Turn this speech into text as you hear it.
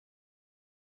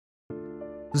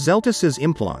Xeltis's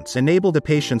implants enable the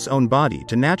patient's own body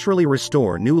to naturally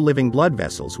restore new living blood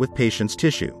vessels with patient's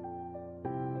tissue.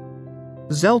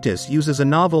 Xeltis uses a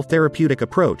novel therapeutic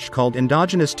approach called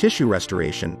endogenous tissue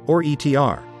restoration, or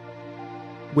ETR.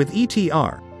 With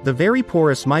ETR, the very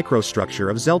porous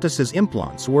microstructure of Xeltis's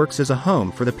implants works as a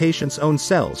home for the patient's own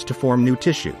cells to form new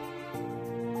tissue.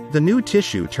 The new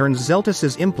tissue turns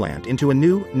Xeltis's implant into a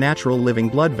new, natural living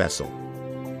blood vessel.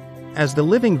 As the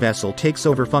living vessel takes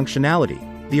over functionality,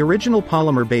 the original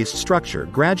polymer-based structure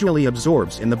gradually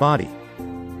absorbs in the body.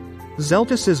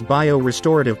 Xeltis's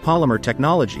bio-restorative polymer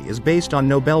technology is based on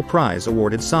Nobel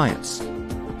Prize-awarded science.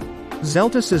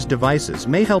 Xeltis's devices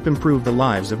may help improve the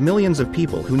lives of millions of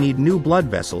people who need new blood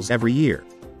vessels every year.